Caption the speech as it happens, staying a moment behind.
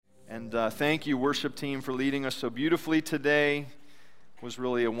And thank you, worship team, for leading us so beautifully today. It was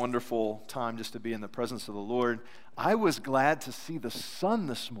really a wonderful time just to be in the presence of the Lord. I was glad to see the sun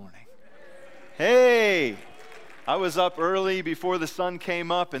this morning. Hey! I was up early before the sun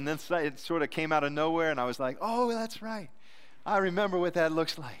came up, and then it sort of came out of nowhere, and I was like, oh, that's right. I remember what that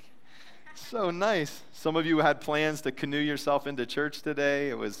looks like. So nice. Some of you had plans to canoe yourself into church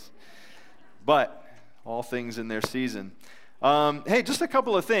today. But all things in their season. Hey, just a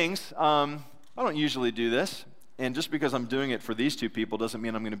couple of things. I don't usually do this, and just because I'm doing it for these two people doesn't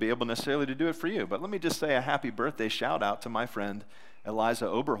mean I'm going to be able necessarily to do it for you. But let me just say a happy birthday shout out to my friend Eliza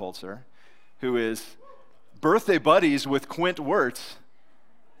Oberholzer, who is birthday buddies with Quint Wirtz.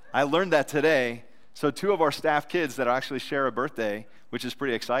 I learned that today. So two of our staff kids that actually share a birthday, which is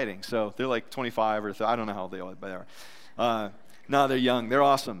pretty exciting. So they're like 25 or I don't know how old they are, but they are. No, they're young. They're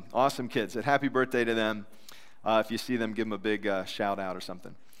awesome. Awesome kids. And happy birthday to them. If you see them, give them a big shout out or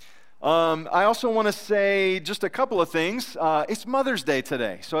something. I also want to say just a couple of things. It's Mother's Day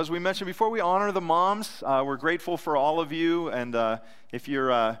today. So as we mentioned before, we honor the moms. We're grateful for all of you. And if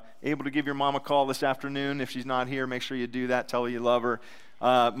you're able to give your mom a call this afternoon, if she's not here, make sure you do that. Tell her you love her.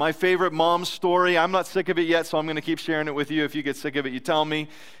 My favorite mom story, I'm not sick of it yet, so I'm going to keep sharing it with you. If you get sick of it, you tell me.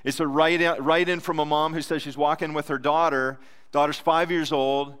 It's a write-in from a mom who says she's walking with her daughter. Daughter's 5 years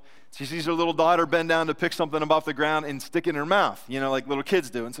old. She sees her little daughter bend down to pick something up off the ground and stick it in her mouth, like little kids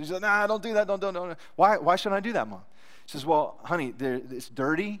do. And so she says, nah, don't do that, don't. Why shouldn't I do that, Mom? She says, well, honey, it's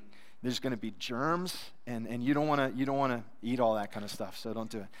dirty. There's going to be germs, and you don't want to eat all that kind of stuff, so don't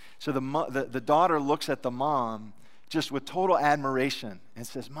do it. So the daughter looks at the mom just with total admiration and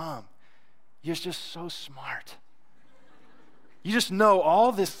says, Mom, you're just so smart. You just know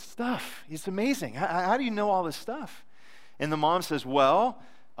all this stuff. It's amazing. How do you know all this stuff? And the mom says, well,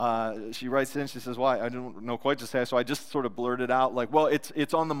 she writes in, she says, well, I don't know quite to say, so I just sort of blurted out like, well,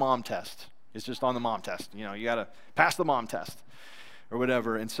 it's on the mom test. It's just on the mom test. You got to pass the mom test or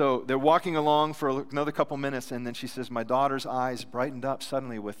whatever. And so they're walking along for another couple minutes, and then she says, my daughter's eyes brightened up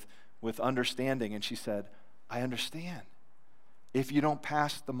suddenly with understanding, and she said, I understand. If you don't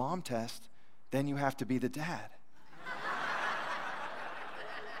pass the mom test, then you have to be the dad.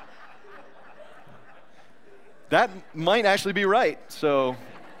 That might actually be right, so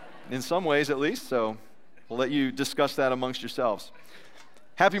in some ways at least, so we'll let you discuss that amongst yourselves.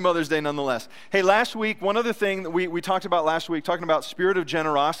 Happy Mother's Day nonetheless. Hey, last week, one other thing that we talked about last week, talking about spirit of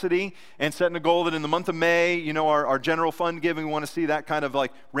generosity and setting a goal that in the month of May, our general fund giving, we want to see that kind of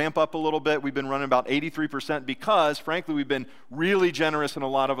like ramp up a little bit. We've been running about 83% because, frankly, we've been really generous in a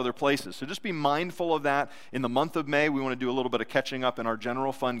lot of other places. So just be mindful of that. In the month of May, we want to do a little bit of catching up in our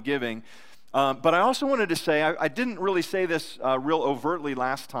general fund giving. But I also wanted to say, I didn't really say this real overtly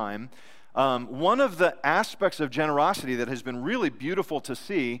last time. One of the aspects of generosity that has been really beautiful to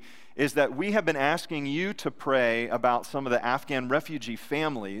see is that we have been asking you to pray about some of the Afghan refugee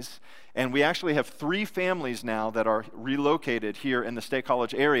families, and we actually have 3 families now that are relocated here in the State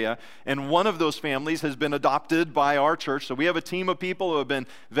College area, and one of those families has been adopted by our church. So we have a team of people who have been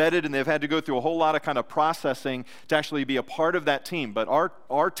vetted, and they've had to go through a whole lot of kind of processing to actually be a part of that team. But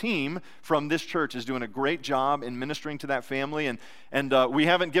our team from this church is doing a great job in ministering to that family, and we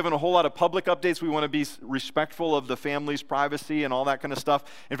haven't given a whole lot of public updates. We want to be respectful of the family's privacy and all that kind of stuff.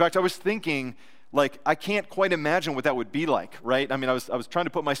 In fact, I was thinking, I can't quite imagine what that would be like, right? I mean, I was trying to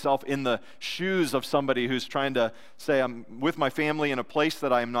put myself in the shoes of somebody who's trying to say, I'm with my family in a place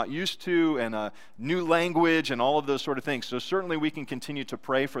that I'm not used to, and a new language, and all of those sort of things. So certainly we can continue to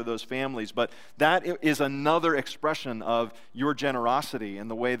pray for those families, but that is another expression of your generosity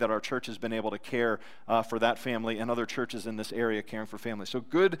and the way that our church has been able to care for that family and other churches in this area caring for families. So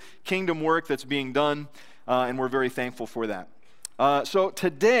good kingdom work that's being done, and we're very thankful for that. So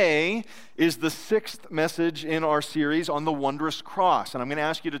today is the 6th message in our series on the wondrous cross. And I'm going to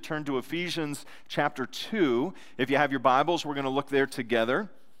ask you to turn to Ephesians chapter 2. If you have your Bibles, we're going to look there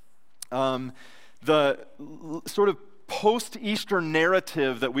together. The sort of post-Easter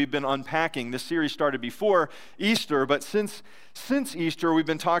narrative that we've been unpacking. This series started before Easter, but since Easter, we've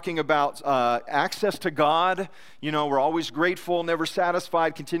been talking about access to God. We're always grateful, never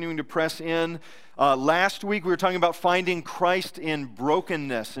satisfied, continuing to press in. Last week, we were talking about finding Christ in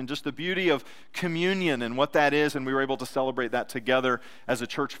brokenness and just the beauty of communion and what that is, and we were able to celebrate that together as a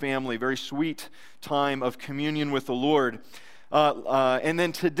church family. Very sweet time of communion with the Lord. And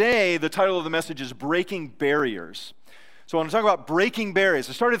then today, the title of the message is Breaking Barriers. So I want to talk about breaking barriers.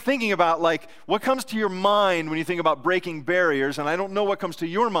 I started thinking about like what comes to your mind when you think about breaking barriers, and I don't know what comes to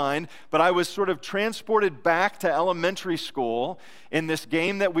your mind, but I was sort of transported back to elementary school in this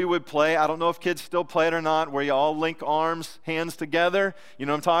game that we would play. I don't know if kids still play it or not, where you all link arms, hands together. You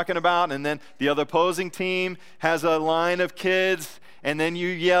know what I'm talking about? And then the other opposing team has a line of kids, and then you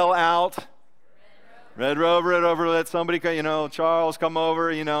yell out, Red Rover, let somebody, Charles come over,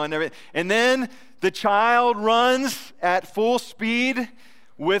 and everything. And then the child runs at full speed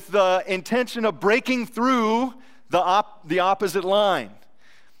with the intention of breaking through the opposite line.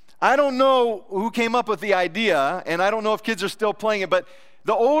 I don't know who came up with the idea, and I don't know if kids are still playing it, but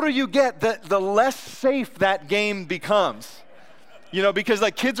the older you get, the less safe that game becomes. Because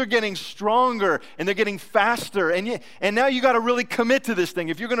like kids are getting stronger and they're getting faster, and now you got to really commit to this thing.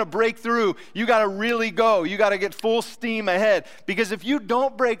 If you're going to break through, you got to really go. You got to get full steam ahead, because if you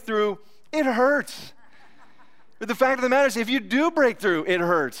don't break through, it hurts. But the fact of the matter is, if you do break through, it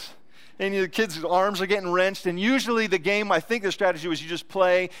hurts. And the kids' arms are getting wrenched, and usually the game, I think the strategy was you just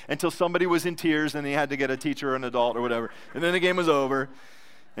play until somebody was in tears and they had to get a teacher or an adult or whatever, and then the game was over.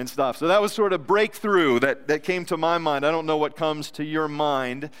 And stuff. So that was sort of breakthrough that came to my mind. I don't know what comes to your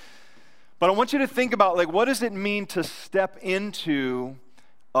mind. But I want you to think about, like, what does it mean to step into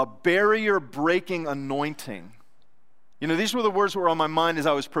a barrier-breaking anointing? These were the words that were on my mind as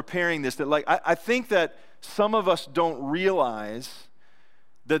I was preparing this. That, like, I think that some of us don't realize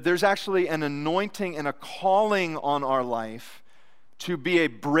that there's actually an anointing and a calling on our life to be a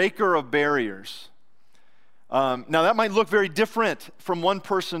breaker of barriers. Now, that might look very different from one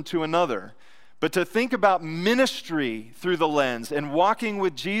person to another, but to think about ministry through the lens and walking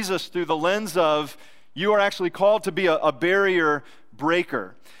with Jesus through the lens of you are actually called to be a barrier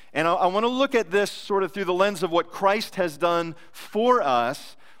breaker. And I want to look at this sort of through the lens of what Christ has done for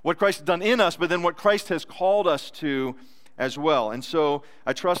us, what Christ has done in us, but then what Christ has called us to as well. And so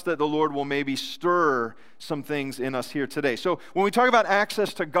I trust that the Lord will maybe stir some things in us here today. So when we talk about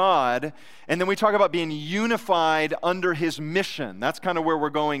access to God, and then we talk about being unified under His mission, that's kind of where we're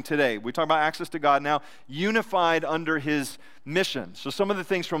going today. We talk about access to God now, unified under His mission. So some of the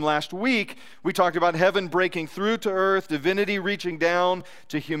things from last week, we talked about heaven breaking through to earth, divinity reaching down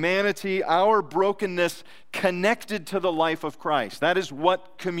to humanity, our brokenness connected to the life of Christ. That is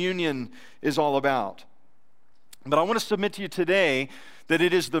what communion is all about. But I want to submit to you today that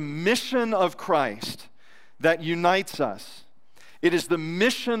it is the mission of Christ that unites us. It is the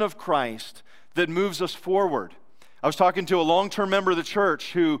mission of Christ that moves us forward. I was talking to a long-term member of the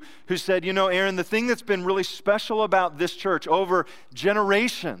church who said, Aaron, the thing that's been really special about this church over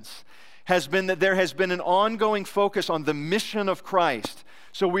generations has been that there has been an ongoing focus on the mission of Christ.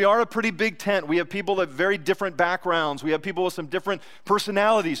 So we are a pretty big tent. We have people with very different backgrounds. We have people with some different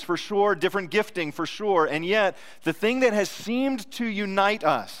personalities for sure, different gifting for sure. And yet, the thing that has seemed to unite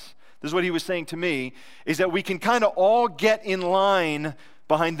us, this is what he was saying to me, is that we can kind of all get in line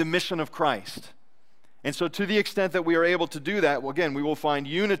behind the mission of Christ. And so to the extent that we are able to do that, well, again, we will find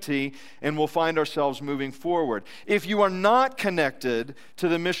unity and we'll find ourselves moving forward. If you are not connected to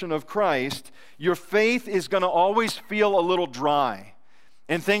the mission of Christ, your faith is going to always feel a little dry.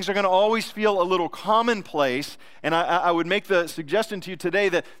 And things are going to always feel a little commonplace. And I would make the suggestion to you today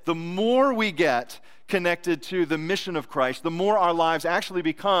that the more we get connected to the mission of Christ, the more our lives actually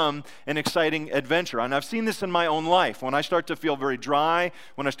become an exciting adventure. And I've seen this in my own life. When I start to feel very dry,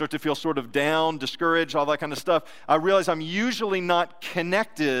 when I start to feel sort of down, discouraged, all that kind of stuff, I realize I'm usually not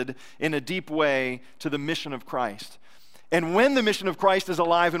connected in a deep way to the mission of Christ. And when the mission of Christ is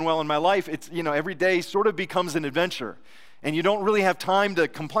alive and well in my life, it's, every day sort of becomes an adventure. And you don't really have time to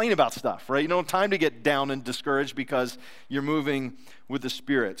complain about stuff, right? You don't have time to get down and discouraged because you're moving with the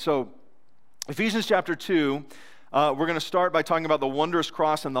Spirit. So Ephesians chapter 2, we're going to start by talking about the wondrous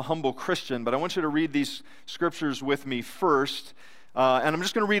cross and the humble Christian. But I want you to read these scriptures with me first. And I'm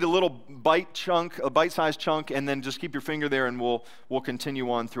just going to read a little bite-sized chunk, and then just keep your finger there, and we'll continue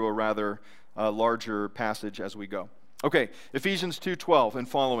on through a rather larger passage as we go. Okay, Ephesians 2:12 and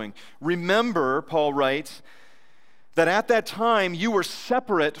following. Remember, Paul writes, that at that time you were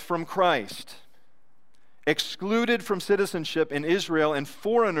separate from Christ, excluded from citizenship in Israel and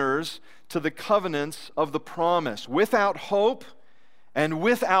foreigners to the covenants of the promise, without hope and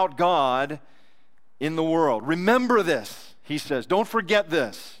without God in the world. Remember this, he says. Don't forget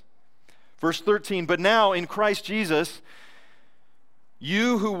this. Verse 13, but now in Christ Jesus,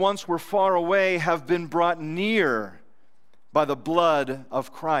 you who once were far away have been brought near by the blood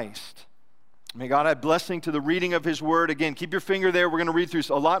of Christ. May God add blessing to the reading of His Word. Again, keep your finger there. We're going to read through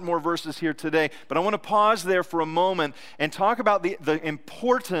a lot more verses here today. But I want to pause there for a moment and talk about the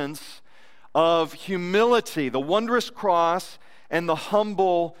importance of humility, the wondrous cross and the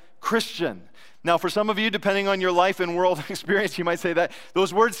humble Christian. Now, for some of you, depending on your life and world experience, you might say that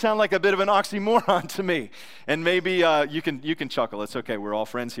those words sound like a bit of an oxymoron to me. And maybe you can chuckle. It's okay. We're all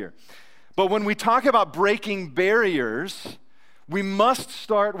friends here. But when we talk about breaking barriers, we must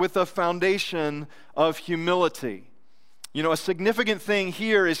start with a foundation of humility. You know, a significant thing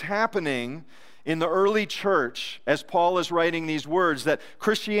here is happening in the early church as Paul is writing these words, that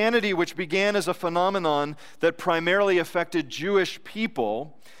Christianity, which began as a phenomenon that primarily affected Jewish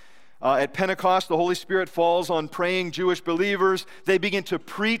people, at Pentecost, the Holy Spirit falls on praying Jewish believers. They begin to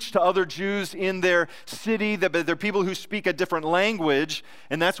preach to other Jews in their city. They're people who speak a different language,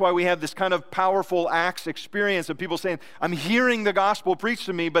 and that's why we have this kind of powerful Acts experience of people saying, I'm hearing the gospel preached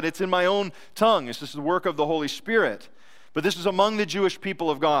to me, but it's in my own tongue. It's just the work of the Holy Spirit. But this is among the Jewish people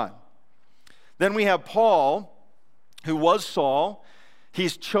of God. Then we have Paul, who was Saul.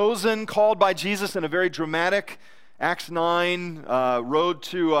 He's chosen, called by Jesus in a very dramatic Acts 9, road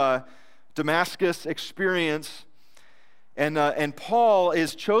to Damascus experience. And Paul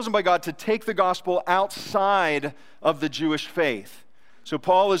is chosen by God to take the gospel outside of the Jewish faith. So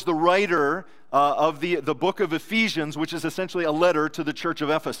Paul is the writer of the book of Ephesians, which is essentially a letter to the church of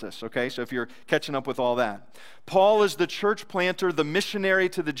Ephesus, okay? So if you're catching up with all that. Paul is the church planter, the missionary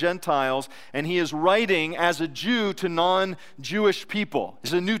to the Gentiles, and he is writing as a Jew to non-Jewish people.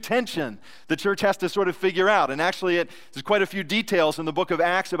 There's a new tension the church has to sort of figure out. And actually, there's quite a few details in the book of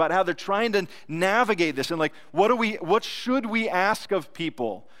Acts about how they're trying to navigate this. And like, what should we ask of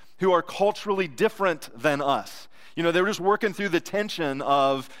people who are culturally different than us? You know, they were just working through the tension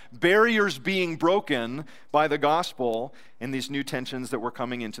of barriers being broken by the gospel and these new tensions that were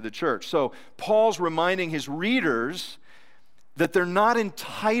coming into the church. So Paul's reminding his readers that they're not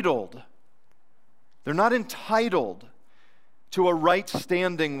entitled. They're not entitled to a right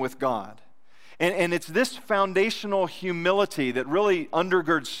standing with God. And it's this foundational humility that really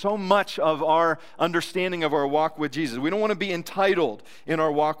undergirds so much of our understanding of our walk with Jesus. We don't want to be entitled in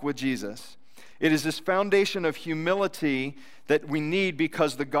our walk with Jesus. It is this foundation of humility that we need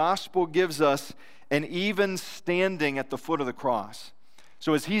because the gospel gives us an even standing at the foot of the cross.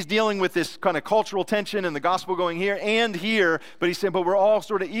 So as he's dealing with this kind of cultural tension and the gospel going here and here, but he's saying, but we're all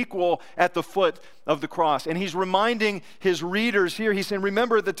sort of equal at the foot of the cross. And he's reminding his readers here, he's saying,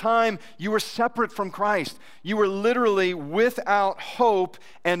 remember at the time you were separate from Christ. You were literally without hope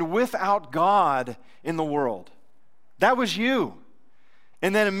and without God in the world. That was you.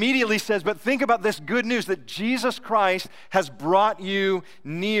 And then immediately says, but think about this good news that Jesus Christ has brought you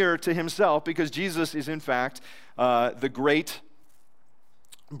near to himself, because Jesus is in fact the great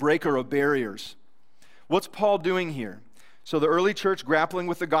breaker of barriers. What's Paul doing here? So the early church grappling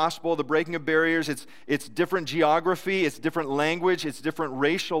with the gospel, the breaking of barriers, it's different geography, it's different language, it's different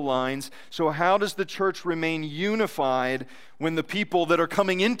racial lines. So how does the church remain unified when the people that are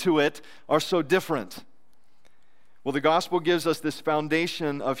coming into it are so different? Well, the gospel gives us this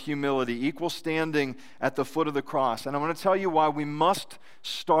foundation of humility, equal standing at the foot of the cross. And I want to tell you why we must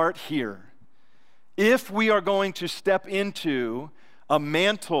start here. If we are going to step into a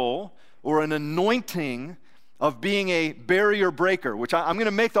mantle or an anointing of being a barrier breaker, which I'm going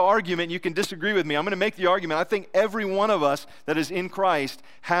to make the argument, you can disagree with me, I'm going to make the argument, I think every one of us that is in Christ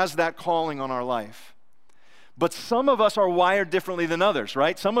has that calling on our life. But some of us are wired differently than others,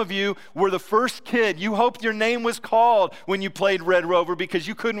 right? Some of you were the first kid. You hoped your name was called when you played Red Rover because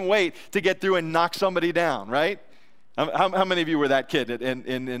you couldn't wait to get through and knock somebody down, right? How many of you were that kid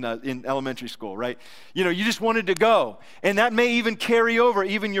in elementary school, right? You know, you just wanted to go. And that may even carry over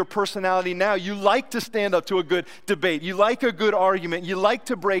even your personality now. You like to stand up to a good debate. You like a good argument. You like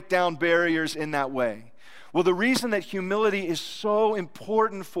to break down barriers in that way. Well, the reason that humility is so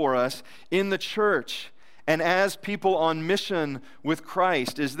important for us in the church and as people on mission with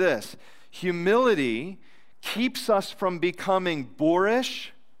Christ is this: humility keeps us from becoming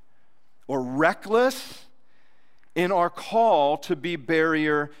boorish or reckless in our call to be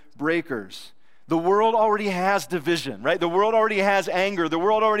barrier breakers. The world already has division, right? The world already has anger. The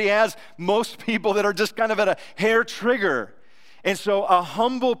world already has most people that are just kind of at a hair trigger. And so a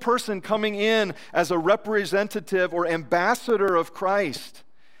humble person coming in as a representative or ambassador of Christ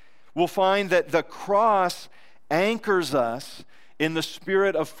will find that the cross anchors us in the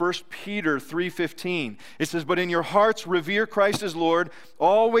spirit of 1 Peter 3:15. It says, but in your hearts revere Christ as Lord,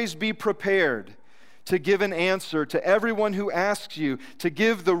 always be prepared to give an answer to everyone who asks you, to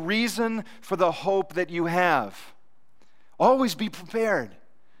give the reason for the hope that you have. Always be prepared.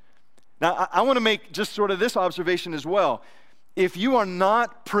 Now, I want to make just sort of this observation as well. If you are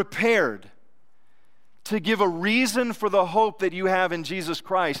not prepared to give a reason for the hope that you have in Jesus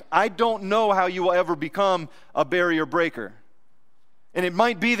Christ, I don't know how you will ever become a barrier breaker. And it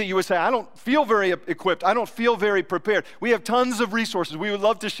might be that you would say, I don't feel very equipped. I don't feel very prepared. We have tons of resources. We would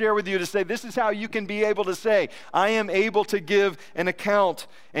love to share with you to say, this is how you can be able to say, I am able to give an account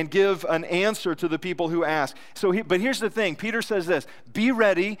and give an answer to the people who ask. But here's the thing. Peter says this, be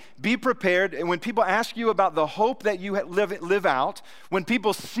ready, be prepared. And when people ask you about the hope that you live out, when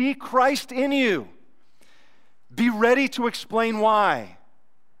people see Christ in you, be ready to explain why.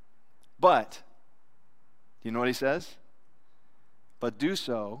 But, do you know what he says? But do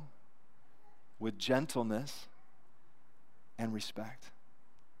so with gentleness and respect.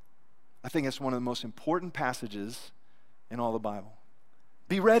 I think it's one of the most important passages in all the Bible.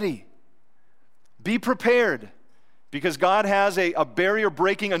 Be ready. Be prepared. Because God has a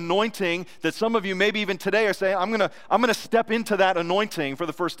barrier-breaking anointing that some of you maybe even today are saying, I'm gonna step into that anointing for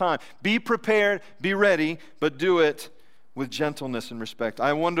the first time. Be prepared, be ready, but do it with gentleness and respect.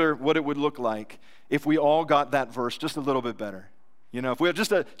 I wonder what it would look like if we all got that verse just a little bit better. You know, if we have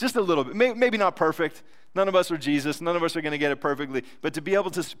just a little bit, maybe not perfect. None of us are Jesus. None of us are going to get it perfectly. But to be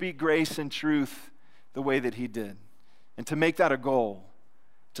able to speak grace and truth the way that he did. And to make that a goal.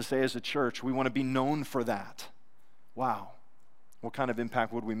 To say as a church, we want to be known for that. Wow. What kind of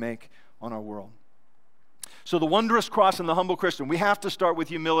impact would we make on our world? So the wondrous cross and the humble Christian, we have to start with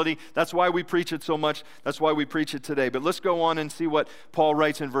humility. That's why we preach it so much. That's why we preach it today. But let's go on and see what Paul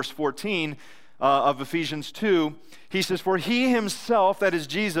writes in verse 14 of Ephesians 2. He says, for he himself, that is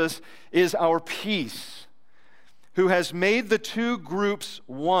Jesus, is our peace, who has made the two groups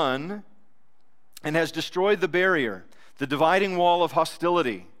one and has destroyed the barrier, the dividing wall of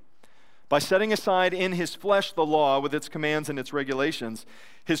hostility, by setting aside in his flesh the law with its commands and its regulations.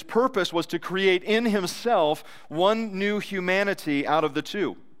 His purpose was to create in himself one new humanity out of the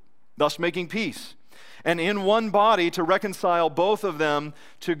two, thus making peace, and in one body to reconcile both of them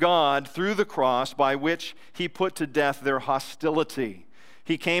to God through the cross, by which he put to death their hostility.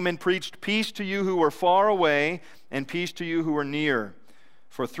 He came and preached peace to you who were far away and peace to you who are near.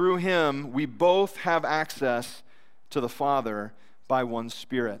 For through him we both have access to the Father by one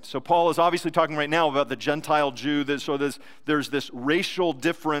Spirit. So Paul is obviously talking right now about the Gentile Jew. So there's this racial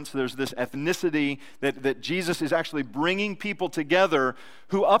difference, there's this ethnicity that Jesus is actually bringing people together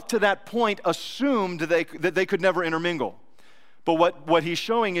who up to that point assumed that they could never intermingle. But what he's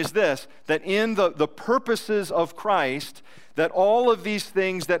showing is this, that in the purposes of Christ, that all of these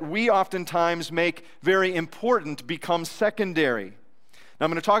things that we oftentimes make very important become secondary. Now,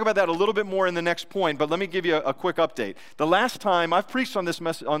 I'm going to talk about that a little bit more in the next point, but let me give you a quick update. The last time, I've preached on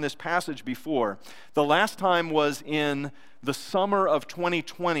this passage before. The last time was in the summer of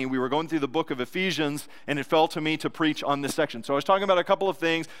 2020. We were going through the book of Ephesians, and it fell to me to preach on this section. So I was talking about a couple of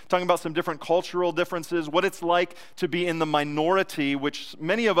things, talking about some different cultural differences, what it's like to be in the minority, which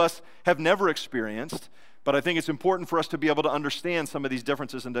many of us have never experienced. But I think it's important for us to be able to understand some of these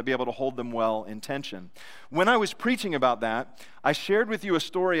differences and to be able to hold them well in tension. When I was preaching about that, I shared with you a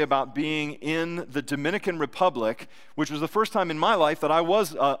story about being in the Dominican Republic, which was the first time in my life that I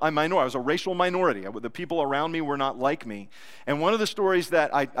was a minority. I was a racial minority. The people around me were not like me. And one of the stories that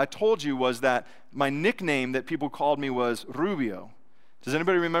I told you was that my nickname that people called me was Rubio. Does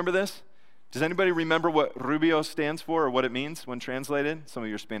anybody remember this? Does anybody remember what Rubio stands for or what it means when translated? Some of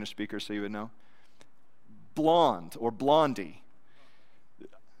you are Spanish speakers, so you would know. Blonde or blondie.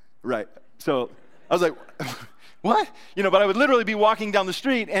 Right. So I was like, what? But I would literally be walking down the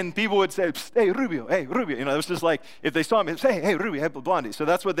street and people would say, hey, Rubio, hey, Rubio. It was just like, if they saw me, say, hey, Rubio, hey, blondie. So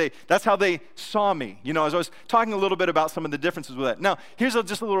that's how they saw me. As I was talking a little bit about some of the differences with that. Now, here's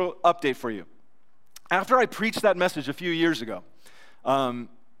just a little update for you. After I preached that message a few years ago,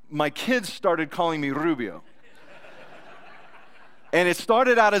 my kids started calling me Rubio. And it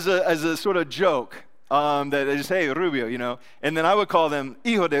started out as a sort of joke. That they just, hey, Rubio, And then I would call them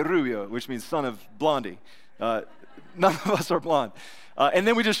Hijo de Rubio, which means son of Blondie. None of us are blonde. And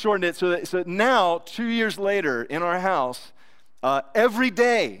then we just shortened it. So now, 2 years later, in our house, every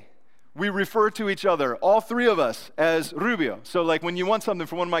day, we refer to each other, all three of us, as Rubio. So like when you want something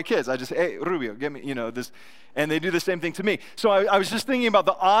from one of my kids, I just say, hey, Rubio, get me, this. And they do the same thing to me. So I was just thinking about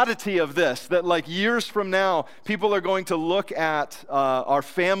the oddity of this, that like years from now, people are going to look at our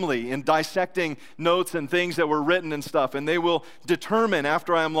family in dissecting notes and things that were written and stuff, and they will determine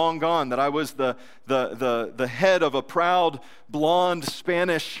after I am long gone that I was the head of a proud, blonde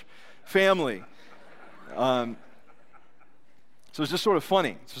Spanish family. So it's just sort of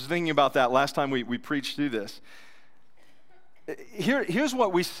funny. So I was thinking about that last time we preached through this. Here's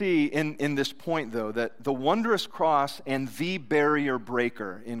what we see in this point, though, that the wondrous cross and the barrier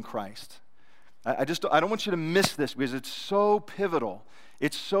breaker in Christ. I don't want you to miss this because it's so pivotal.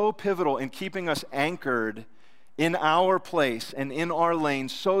 It's so pivotal in keeping us anchored in our place and in our lane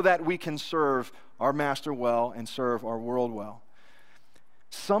so that we can serve our master well and serve our world well.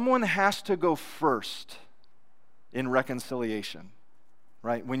 Someone has to go first in reconciliation,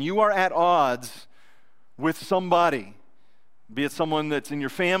 right? When you are at odds with somebody, be it someone that's in your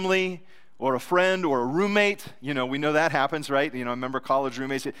family or a friend or a roommate, we know that happens, right? I remember college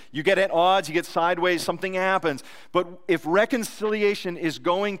roommates. You get at odds, you get sideways, something happens. But if reconciliation is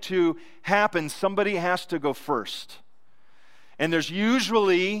going to happen, somebody has to go first. And there's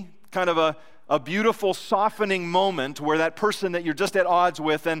usually kind of a beautiful softening moment where that person that you're just at odds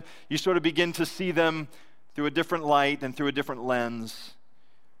with, and you sort of begin to see them through a different light and through a different lens,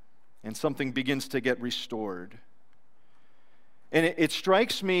 and something begins to get restored. And it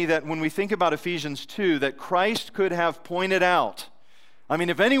strikes me that when we think about Ephesians 2, that Christ could have pointed out,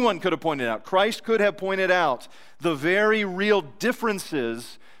 if anyone could have pointed out, Christ could have pointed out the very real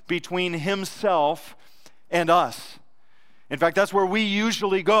differences between himself and us. In fact, that's where we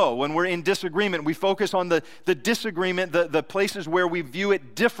usually go when we're in disagreement. We focus on the disagreement, the places where we view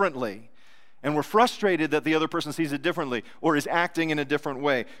it differently. And we're frustrated that the other person sees it differently or is acting in a different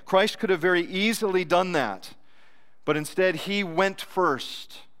way. Christ could have very easily done that. But instead, he went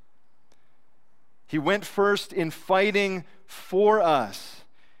first. He went first in fighting for us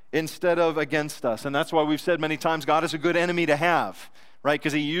instead of against us. And that's why we've said many times, God is a good enemy to have, right?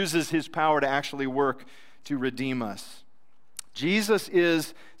 Because he uses his power to actually work to redeem us. Jesus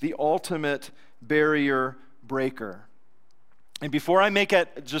is the ultimate barrier breaker. And before I make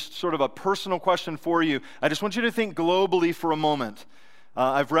it just sort of a personal question for you, I just want you to think globally for a moment.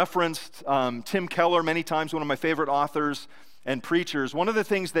 I've referenced Tim Keller many times, one of my favorite authors and preachers. One of the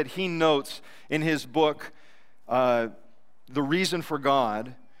things that he notes in his book, The Reason for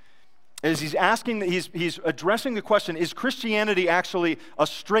God, is he's addressing the question, is Christianity actually a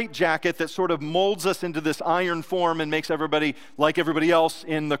straitjacket that sort of molds us into this iron form and makes everybody like everybody else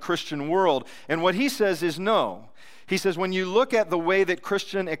in the Christian world? And what he says is no. He says when you look at the way that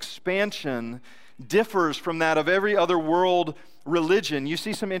Christian expansion differs from that of every other world religion, you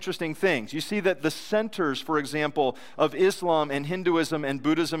see some interesting things. You see that the centers, for example, of Islam and Hinduism and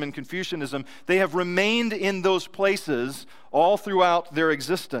Buddhism and Confucianism, they have remained in those places all throughout their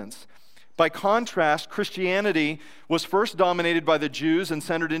existence. By contrast, Christianity was first dominated by the Jews and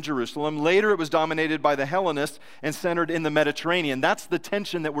centered in Jerusalem. Later, it was dominated by the Hellenists and centered in the Mediterranean. That's the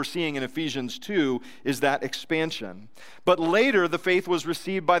tension that we're seeing in Ephesians 2, is that expansion. But later, the faith was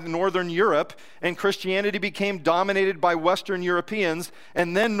received by Northern Europe, and Christianity became dominated by Western Europeans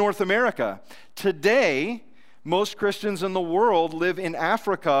and then North America. Today, most Christians in the world live in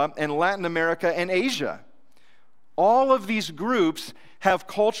Africa and Latin America and Asia. All of these groups have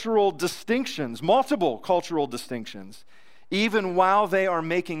cultural distinctions, multiple cultural distinctions, even while they are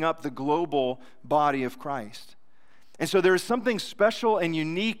making up the global body of Christ. And so there is something special and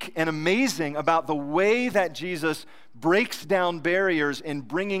unique and amazing about the way that Jesus breaks down barriers in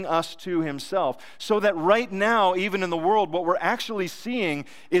bringing us to himself, so that right now, even in the world, what we're actually seeing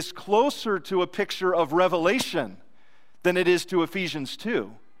is closer to a picture of Revelation than it is to Ephesians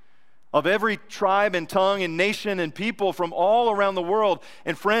 2. Of every tribe and tongue and nation and people from all around the world.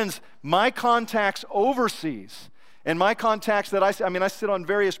 And friends, my contacts overseas and my contacts that I sit on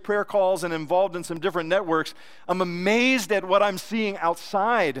various prayer calls and involved in some different networks. I'm amazed at what I'm seeing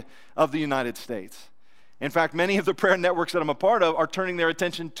outside of the United States. In fact, many of the prayer networks that I'm a part of are turning their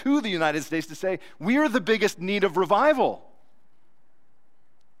attention to the United States to say, we are the biggest need of revival.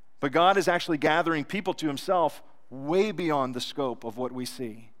 But God is actually gathering people to himself way beyond the scope of what we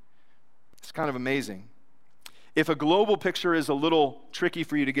see. It's kind of amazing. If a global picture is a little tricky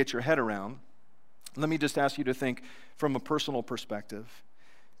for you to get your head around, let me just ask you to think from a personal perspective.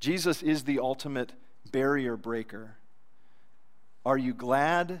 Jesus is the ultimate barrier breaker. Are you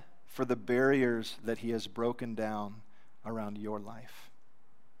glad for the barriers that he has broken down around your life?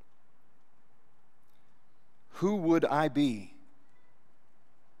 Who would I be?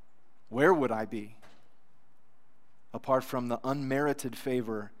 Where would I be apart from the unmerited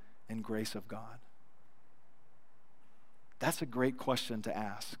favor and grace of God? That's a great question to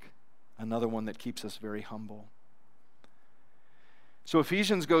ask. Another one that keeps us very humble. So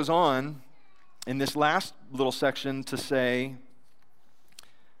Ephesians goes on in this last little section to say,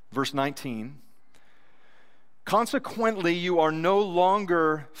 verse 19, consequently, you are no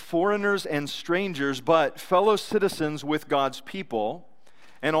longer foreigners and strangers, but fellow citizens with God's people,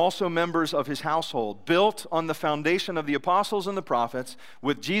 and also members of his household, built on the foundation of the apostles and the prophets,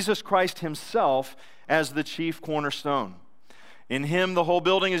 with Jesus Christ himself as the chief cornerstone. In him the whole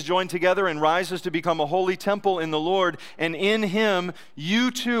building is joined together and rises to become a holy temple in the Lord. And in him you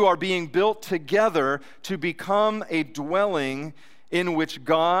too are being built together to become a dwelling in which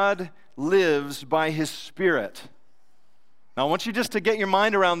God lives by his Spirit. Now I want you just to get your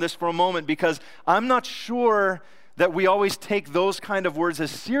mind around this for a moment, because I'm not sure that we always take those kind of words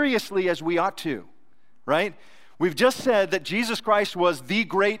as seriously as we ought to, right? We've just said that Jesus Christ was the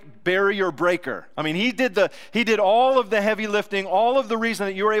great barrier breaker. I mean, he did all of the heavy lifting. All of the reason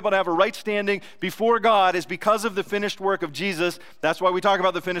that you were able to have a right standing before God is because of the finished work of Jesus. That's why we talk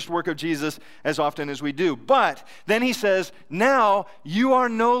about the finished work of Jesus as often as we do. But then he says, now you are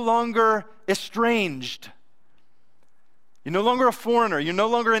no longer estranged. You're no longer a foreigner. You're no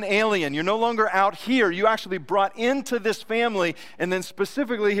longer an alien. You're no longer out here. You actually brought into this family. And then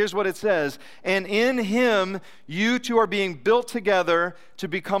specifically, here's what it says. And in him, you two are being built together to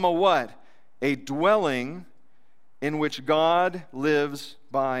become a what? A dwelling in which God lives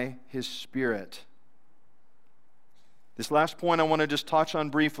by his Spirit. This last point I want to just touch on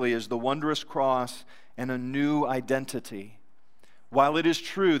briefly is the wondrous cross and a new identity. While it is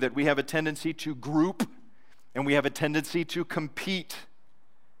true that we have a tendency to group and we have a tendency to compete,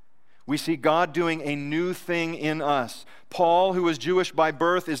 we see God doing a new thing in us. Paul, who was Jewish by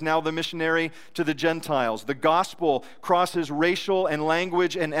birth, is now the missionary to the Gentiles. The gospel crosses racial and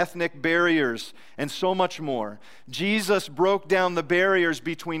language and ethnic barriers, and so much more. Jesus broke down the barriers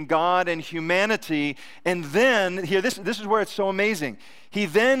between God and humanity, and then, here, this is where it's so amazing. He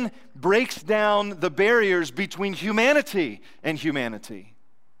then breaks down the barriers between humanity and humanity.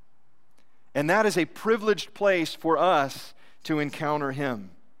 And that is a privileged place for us to encounter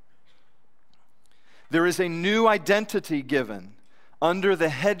him. There is a new identity given under the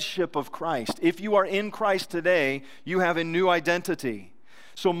headship of Christ. If you are in Christ today, you have a new identity.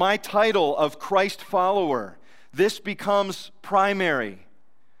 So my title of Christ follower, this becomes primary.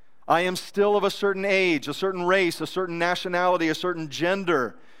 I am still of a certain age, a certain race, a certain nationality, a certain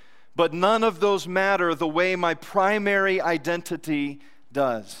gender, but none of those matter the way my primary identity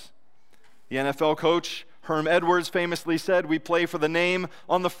does. The NFL coach, Herm Edwards, famously said, we play for the name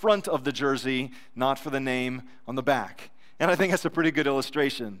on the front of the jersey, not for the name on the back. And I think that's a pretty good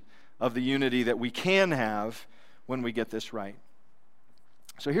illustration of the unity that we can have when we get this right.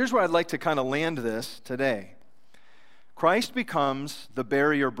 So here's where I'd like to kind of land this today. Christ becomes the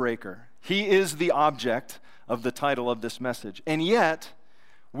barrier breaker. He is the object of the title of this message. And yet,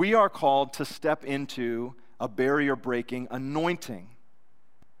 we are called to step into a barrier-breaking anointing.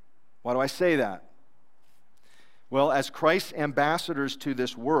 Why do I say that? Well, as Christ's ambassadors to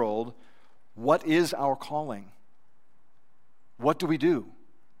this world, what is our calling? What do?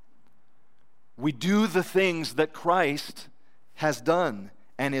 We do the things that Christ has done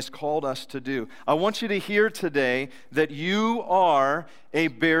and has called us to do. I want you to hear today that you are a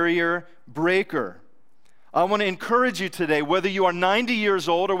barrier breaker. I want to encourage you today, whether you are 90 years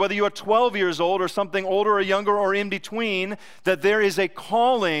old or whether you are 12 years old or something older or younger or in between, that there is a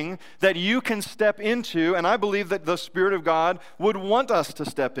calling that you can step into, and I believe that the Spirit of God would want us to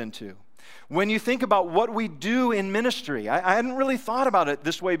step into. When you think about what we do in ministry, I hadn't really thought about it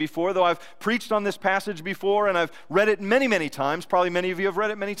this way before, though I've preached on this passage before and I've read it many, many times. Probably many of you have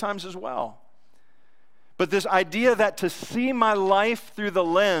read it many times as well. But this idea that to see my life through the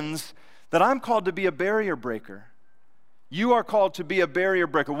lens that I'm called to be a barrier breaker. You are called to be a barrier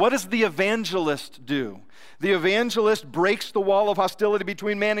breaker. What does the evangelist do? The evangelist breaks the wall of hostility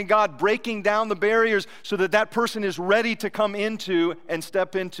between man and God, breaking down the barriers so that that person is ready to come into and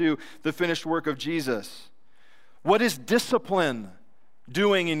step into the finished work of Jesus. What is discipline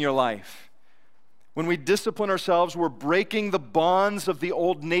doing in your life? When we discipline ourselves, we're breaking the bonds of the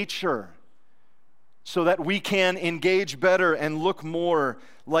old nature so that we can engage better and look more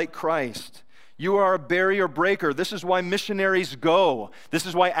like Christ. You are a barrier breaker. This is why missionaries go. This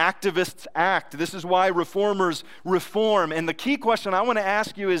is why activists act. This is why reformers reform. And the key question I want to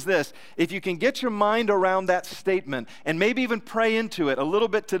ask you is this. If you can get your mind around that statement and maybe even pray into it a little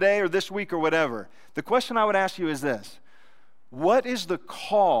bit today or this week or whatever, the question I would ask you is this. What is the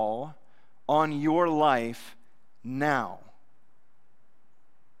call on your life now?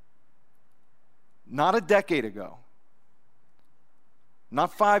 Not a decade ago.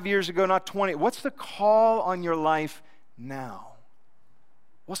 Not 5 years ago, not 20. What's the call on your life now?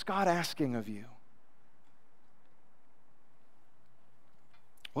 What's God asking of you?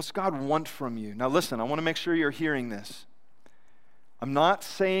 What's God want from you? Now listen, I want to make sure you're hearing this. I'm not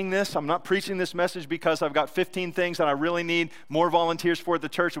saying this, I'm not preaching this message because I've got 15 things that I really need more volunteers for at the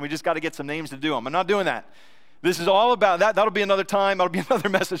church and we just got to get some names to do them. I'm not doing that. This is all about that. That'll be another time. That'll be another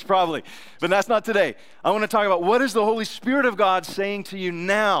message probably. But that's not today. I want to talk about what is the Holy Spirit of God saying to you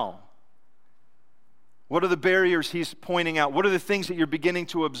now? What are the barriers he's pointing out? What are the things that you're beginning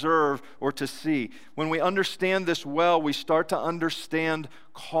to observe or to see? When we understand this well, we start to understand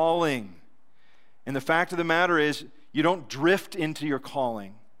calling. And the fact of the matter is, you don't drift into your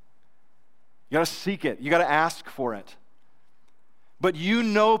calling. You got to seek it. You got to ask for it. But you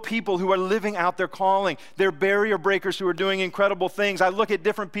know people who are living out their calling. They're barrier breakers who are doing incredible things. I look at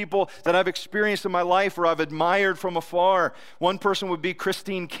different people that I've experienced in my life or I've admired from afar. One person would be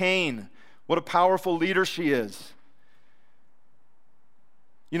Christine Caine. What a powerful leader she is.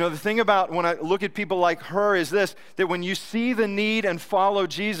 You know, the thing about when I look at people like her is this, that when you see the need and follow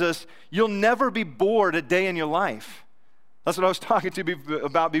Jesus, you'll never be bored a day in your life. That's what I was talking to you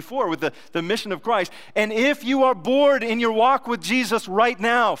about before with the mission of Christ. And if you are bored in your walk with Jesus right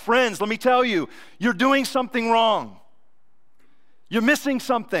now, friends, let me tell you, you're doing something wrong. You're missing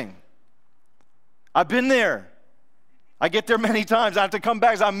something. I've been there. I get there many times. I have to come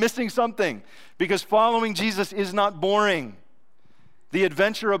back because I'm missing something. Because following Jesus is not boring. The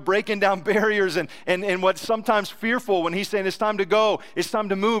adventure of breaking down barriers and what's sometimes fearful when he's saying it's time to go, it's time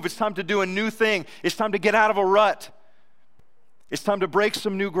to move, it's time to do a new thing, it's time to get out of a rut. It's time to break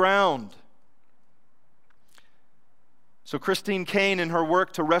some new ground. So Christine Caine, in her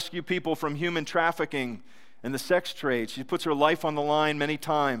work to rescue people from human trafficking and the sex trade, she puts her life on the line many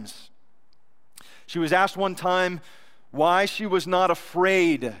times. She was asked one time why she was not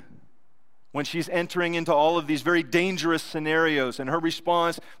afraid when she's entering into all of these very dangerous scenarios. And her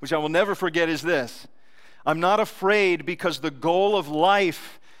response, which I will never forget, is this: I'm not afraid because the goal of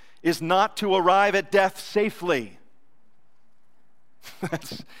life is not to arrive at death safely.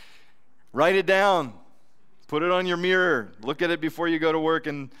 Write it down. Put it on your mirror. Look at it before you go to work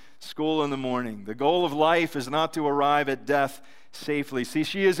and school in the morning. The goal of life is not to arrive at death safely. See,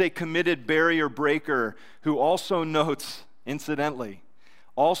 she is a committed barrier breaker who also notes, incidentally,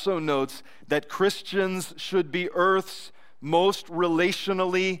 that Christians should be Earth's most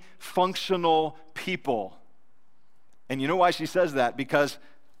relationally functional people. And you know why she says that? Because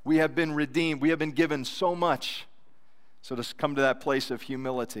we have been redeemed. We have been given so much. So to come to that place of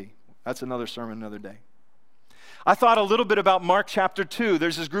humility, that's another sermon another day. I thought a little bit about Mark chapter 2.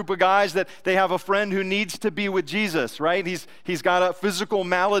 There's this group of guys that they have a friend who needs to be with Jesus, right? He's got a physical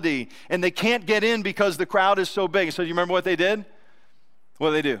malady, and they can't get in because the crowd is so big. So do you remember what they did? What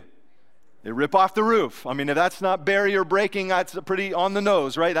do they do? They rip off the roof. I mean, if that's not barrier breaking, that's pretty on the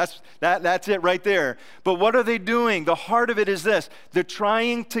nose, right? That's it right there. But what are they doing? The heart of it is this. They're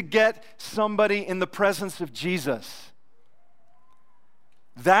trying to get somebody in the presence of Jesus.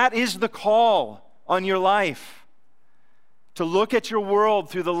 That is the call on your life. To look at your world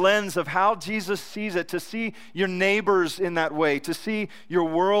through the lens of how Jesus sees it, to see your neighbors in that way, to see your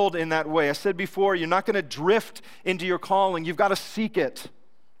world in that way. I said before, you're not going to drift into your calling. You've got to seek it.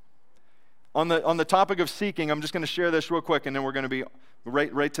 On the topic of seeking, I'm just going to share this real quick, and then we're going to be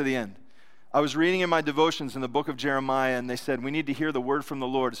right to the end. I was reading in my devotions in the book of Jeremiah, and they said, we need to hear the word from the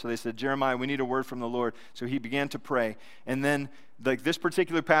Lord. So they said, Jeremiah, we need a word from the Lord. So he began to pray. And then this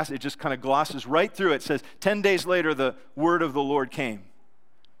particular passage just kind of glosses right through it. It says, 10 days later, the word of the Lord came.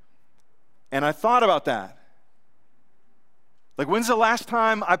 And I thought about that. Like, when's the last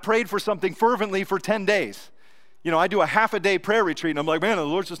time I prayed for something fervently for 10 days? You know, I do a half-a-day prayer retreat, and I'm like, man, the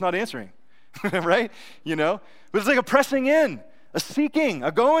Lord's just not answering. Right? You know? But it's like a pressing in. A seeking,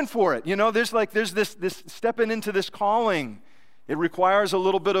 a going for it. You know, there's this stepping into this calling. It requires a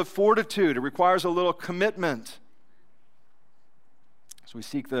little bit of fortitude. It requires a little commitment. So we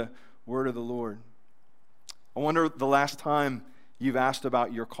seek the word of the Lord. I wonder the last time you've asked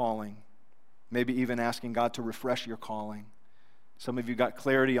about your calling. Maybe even asking God to refresh your calling. Some of you got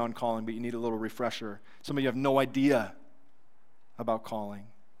clarity on calling, but you need a little refresher. Some of you have no idea about calling.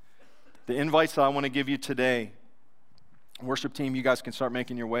 The invites that I want to give you today, worship team, you guys can start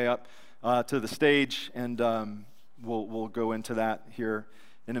making your way up to the stage, and we'll go into that here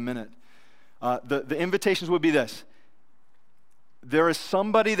in a minute. The invitations would be this. There is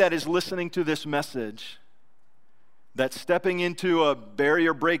somebody that is listening to this message that's stepping into a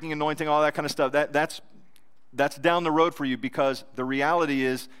barrier-breaking anointing, all that kind of stuff. That's down the road for you, because the reality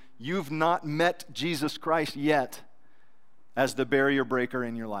is you've not met Jesus Christ yet as the barrier breaker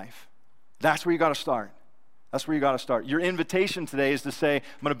in your life. That's where you got to start. That's where you got to start. Your invitation today is to say,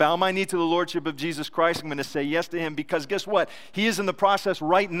 I'm going to bow my knee to the Lordship of Jesus Christ. I'm going to say yes to him, because guess what? He is in the process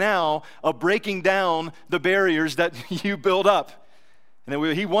right now of breaking down the barriers that you build up. And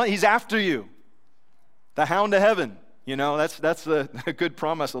then he's after you, the hound of heaven. You know, that's a good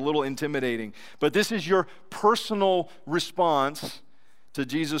promise, a little intimidating. But this is your personal response to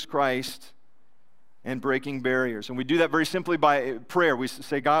Jesus Christ and breaking barriers. And we do that very simply by prayer. We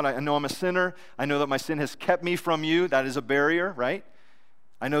say, God, I know I'm a sinner. I know that my sin has kept me from you. That is a barrier, right?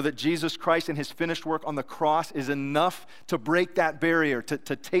 I know that Jesus Christ and his finished work on the cross is enough to break that barrier,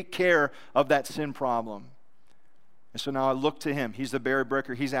 to take care of that sin problem. And so now I look to him. He's the barrier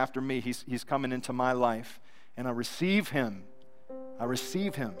breaker. He's after me. He's coming into my life. And I receive him. I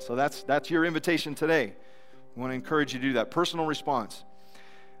receive him. So that's your invitation today. I want to encourage you to do that. Personal response.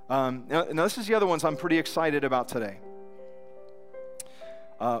 Now this is the other ones I'm pretty excited about today.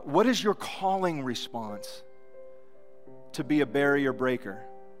 What is your calling response to be a barrier breaker?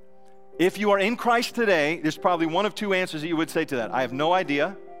 If you are in Christ today, there's probably one of two answers that you would say to that. I have no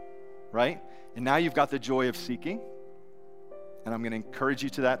idea, right? And now you've got the joy of seeking. And I'm going to encourage you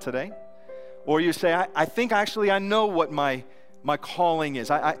to that today. Or you say, I think actually I know what my calling is.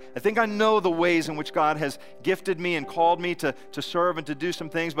 I think I know the ways in which God has gifted me and called me to serve and to do some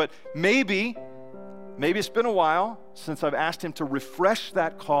things, but maybe it's been a while since I've asked him to refresh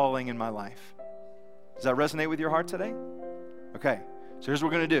that calling in my life. Does that resonate with your heart today? Okay, so here's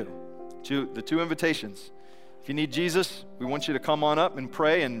what we're going to do. The two invitations. If you need Jesus, we want you to come on up and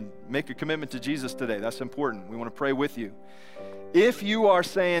pray and make a commitment to Jesus today. That's important. We want to pray with you. If you are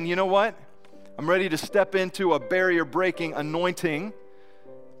saying, you know what? I'm ready to step into a barrier-breaking anointing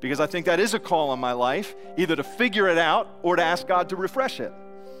because I think that is a call on my life, either to figure it out or to ask God to refresh it.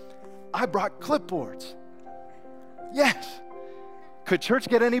 I brought clipboards. Yes. Could church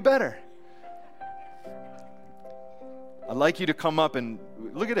get any better? I'd like you to come up and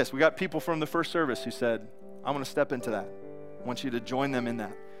look at this. We got people from the first service who said, I want to step into that. I want you to join them in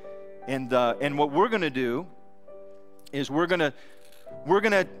that. And what we're going to do is we're going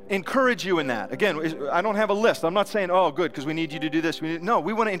to encourage you in that. Again, I don't have a list. I'm not saying, oh, good, because we need you to do this. No,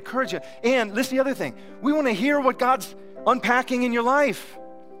 we want to encourage you. And this is the other thing. We want to hear what God's unpacking in your life.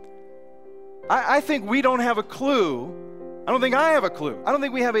 I think we don't have a clue. I don't think I have a clue. I don't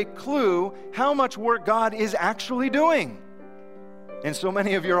think we have a clue how much work God is actually doing in so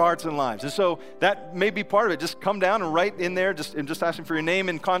many of your hearts and lives. And so that may be part of it. Just come down and write in there, just asking for your name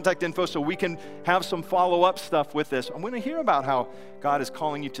and contact info so we can have some follow-up stuff with this. I'm going to hear about how God is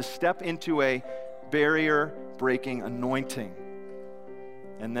calling you to step into a barrier-breaking anointing.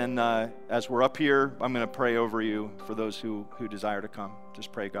 And then as we're up here, I'm going to pray over you for those who desire to come.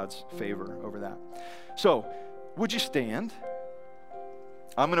 Just pray God's favor over that. So, would you stand?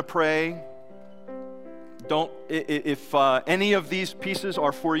 I'm going to pray. If any of these pieces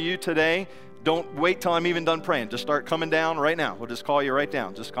are for you today, don't wait till I'm even done praying. Just start coming down right now. We'll just call you right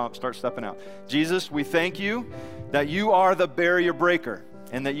down. Just start stepping out. Jesus, we thank you that you are the barrier breaker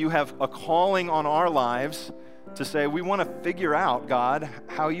and that you have a calling on our lives to say, we want to figure out, God,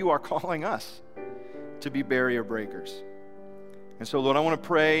 how you are calling us to be barrier breakers. And so, Lord, I want to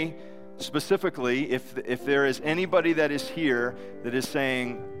pray specifically if there is anybody that is here that is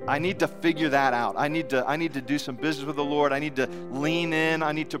saying, I need to figure that out. I need to do some business with the Lord. I need to lean in.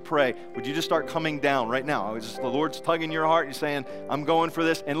 I need to pray. Would you just start coming down right now? The Lord's tugging your heart. You're saying, I'm going for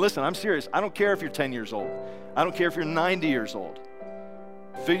this. And listen, I'm serious. I don't care if you're 10 years old. I don't care if you're 90 years old.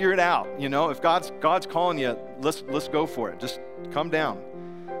 Figure it out. You know, if God's calling you, let's go for it. Just come down.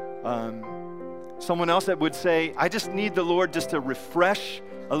 Someone else that would say, I just need the Lord just to refresh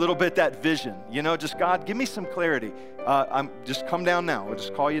a little bit that vision. You know, just God, give me some clarity. Just come down now. We'll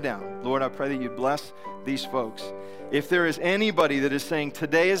just call you down. Lord, I pray that you bless these folks. If there is anybody that is saying,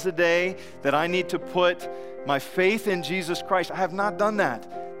 today is the day that I need to put my faith in Jesus Christ, I have not done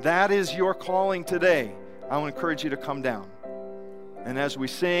that. That is your calling today. I want to encourage you to come down. And as we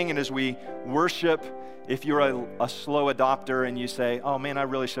sing and as we worship, if you're a slow adopter and you say, oh man, I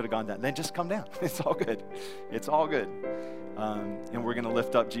really should have gone down, then just come down. It's all good. It's all good. And we're going to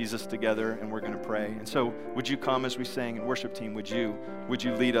lift up Jesus together and we're going to pray. And so would you come as we sing, and worship team, would you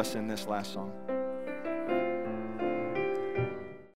lead us in this last song?